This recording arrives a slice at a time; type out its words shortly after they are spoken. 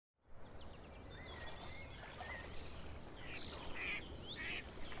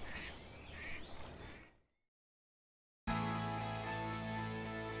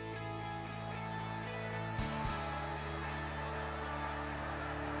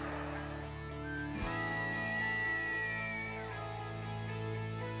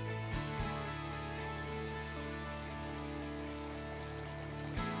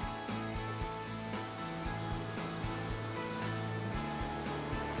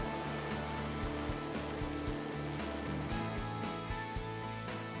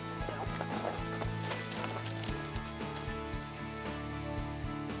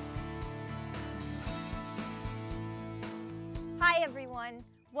everyone.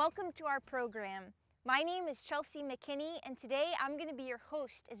 Welcome to our program. My name is Chelsea McKinney, and today I'm going to be your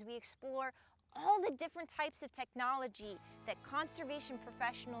host as we explore all the different types of technology that conservation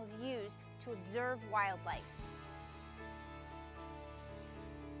professionals use to observe wildlife.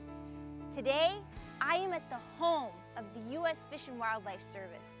 Today, I am at the home of the U.S. Fish and Wildlife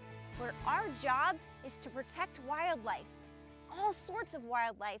Service, where our job is to protect wildlife, all sorts of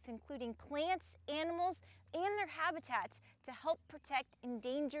wildlife, including plants, animals, and their habitats to help protect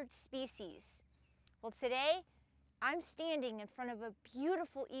endangered species. Well, today, I'm standing in front of a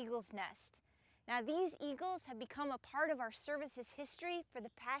beautiful eagle's nest. Now, these eagles have become a part of our service's history for the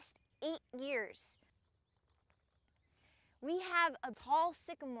past 8 years. We have a tall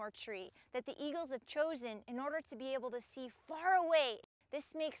sycamore tree that the eagles have chosen in order to be able to see far away.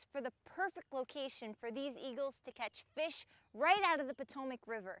 This makes for the perfect location for these eagles to catch fish right out of the Potomac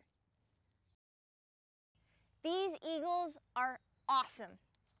River. These eagles are awesome.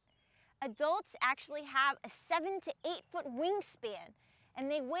 Adults actually have a 7 to 8 foot wingspan, and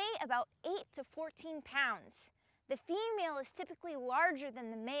they weigh about 8 to 14 pounds. The female is typically larger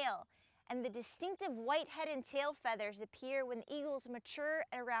than the male, and the distinctive white head and tail feathers appear when the eagles mature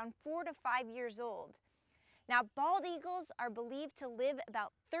at around 4 to 5 years old. Now, bald eagles are believed to live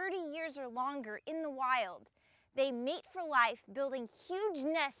about 30 years or longer in the wild. They mate for life, building huge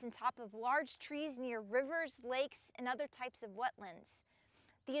nests on top of large trees near rivers, lakes, and other types of wetlands.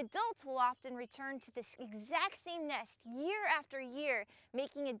 The adults will often return to this exact same nest year after year,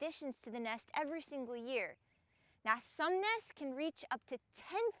 making additions to the nest every single year. Now, some nests can reach up to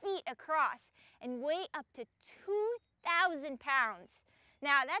 10 feet across and weigh up to 2,000 pounds.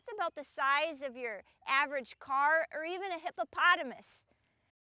 Now, that's about the size of your average car or even a hippopotamus.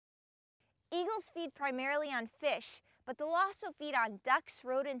 Eagles feed primarily on fish, but they'll also feed on ducks,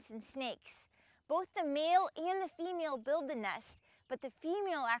 rodents, and snakes. Both the male and the female build the nest, but the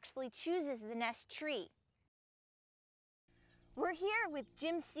female actually chooses the nest tree. We're here with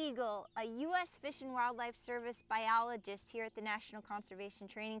Jim Siegel, a U.S. Fish and Wildlife Service biologist here at the National Conservation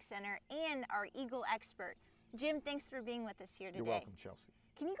Training Center and our eagle expert. Jim, thanks for being with us here today. You're welcome, Chelsea.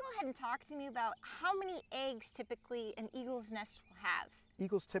 Can you go ahead and talk to me about how many eggs typically an eagle's nest will have?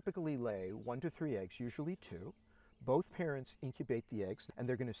 Eagles typically lay 1 to 3 eggs, usually 2. Both parents incubate the eggs, and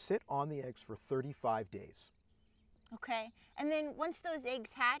they're going to sit on the eggs for 35 days. Okay, and then once those eggs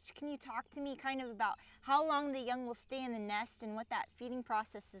hatch, can you talk to me kind of about how long the young will stay in the nest and what that feeding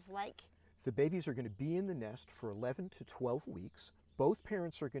process is like? The babies are going to be in the nest for 11 to 12 weeks. Both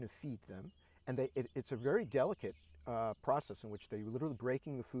parents are going to feed them, and it's a very delicate process in which they're literally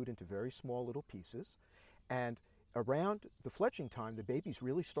breaking the food into very small little pieces. And around the fledging time, the babies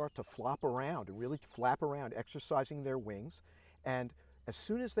really start to flop around and really flap around, exercising their wings. And as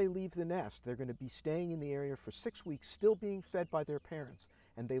soon as they leave the nest, they're going to be staying in the area for 6 weeks, still being fed by their parents.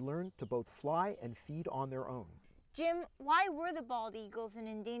 And they learn to both fly and feed on their own. Jim, why were the bald eagles an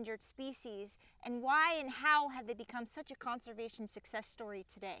endangered species, and why and how have they become such a conservation success story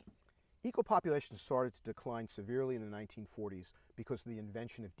today? Eagle populations started to decline severely in the 1940s because of the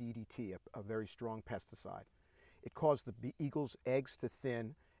invention of DDT, a very strong pesticide. It caused the eagles' eggs to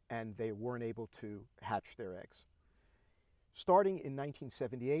thin, and they weren't able to hatch their eggs. Starting in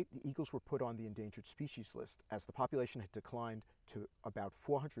 1978, the eagles were put on the endangered species list as the population had declined to about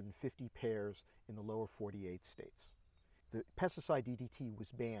 450 pairs in the lower 48 states. The pesticide DDT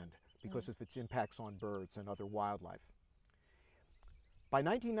was banned because of its impacts on birds and other wildlife. By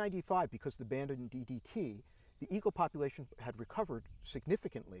 1995, because of the ban on DDT, the eagle population had recovered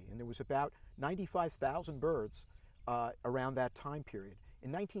significantly, and there was about 95,000 birds around that time period.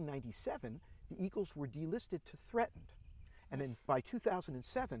 In 1997, the eagles were delisted to threatened. And then by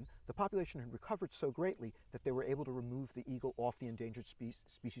 2007, the population had recovered so greatly that they were able to remove the eagle off the endangered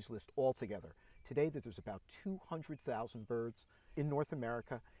species list altogether. Today, there's about 200,000 birds in North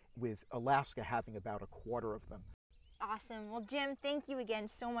America, with Alaska having about 1/4 of them. Awesome. Well, Jim, thank you again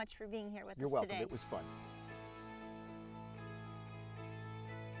so much for being here with us today. You're welcome. It was fun.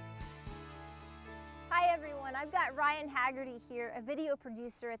 Hi everyone, I've got Ryan Haggerty here, a video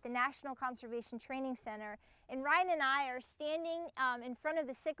producer at the National Conservation Training Center, and Ryan and I are standing in front of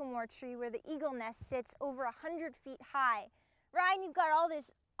the sycamore tree where the eagle nest sits over 100 feet high. Ryan, you've got all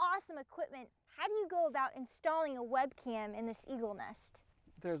this awesome equipment. How do you go about installing a webcam in this eagle nest?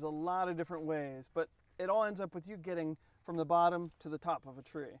 There's a lot of different ways, but it all ends up with you getting from the bottom to the top of a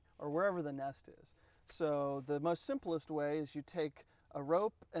tree or wherever the nest is. So the most simplest way is you take a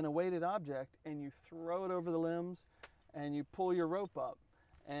rope and a weighted object and you throw it over the limbs and you pull your rope up.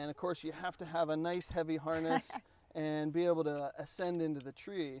 And of course you have to have a nice heavy harness and be able to ascend into the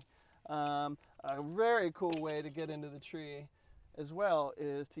tree. A very cool way to get into the tree as well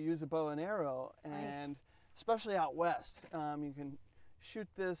is to use a bow and arrow, and especially out west, you can shoot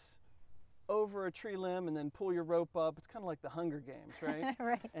this over a tree limb and then pull your rope up. It's kind of like the Hunger Games, right?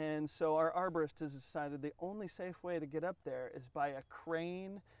 Right. And so our arborist has decided the only safe way to get up there is by a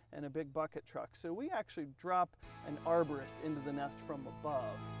crane and a big bucket truck. So we actually drop an arborist into the nest from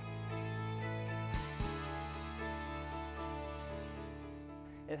above.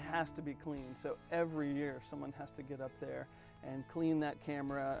 It has to be clean, so every year someone has to get up there and clean that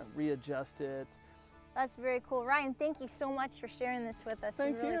camera, readjust it. That's very cool. Ryan, thank you so much for sharing this with us.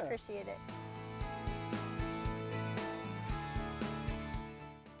 Thank we really you. appreciate it.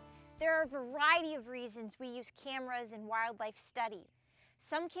 There are a variety of reasons we use cameras in wildlife study.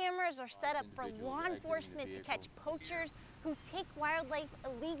 Some cameras are set up for law enforcement to catch poachers who take wildlife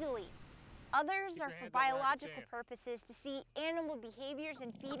illegally. Others are for biological purposes to see animal behaviors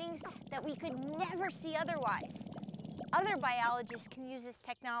and feedings that we could never see otherwise. Other biologists can use this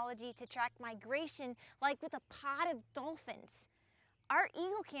technology to track migration, like with a pod of dolphins. Our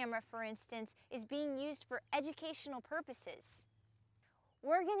eagle camera, for instance, is being used for educational purposes.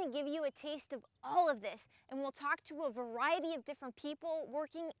 We're going to give you a taste of all of this, and we'll talk to a variety of different people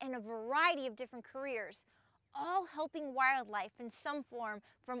working in a variety of different careers, all helping wildlife in some form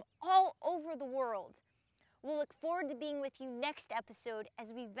from all over the world. We'll look forward to being with you next episode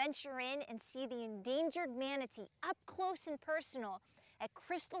as we venture in and see the endangered manatee up close and personal at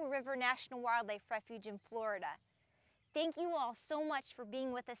Crystal River National Wildlife Refuge in Florida. Thank you all so much for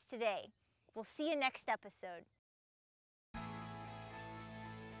being with us today. We'll see you next episode.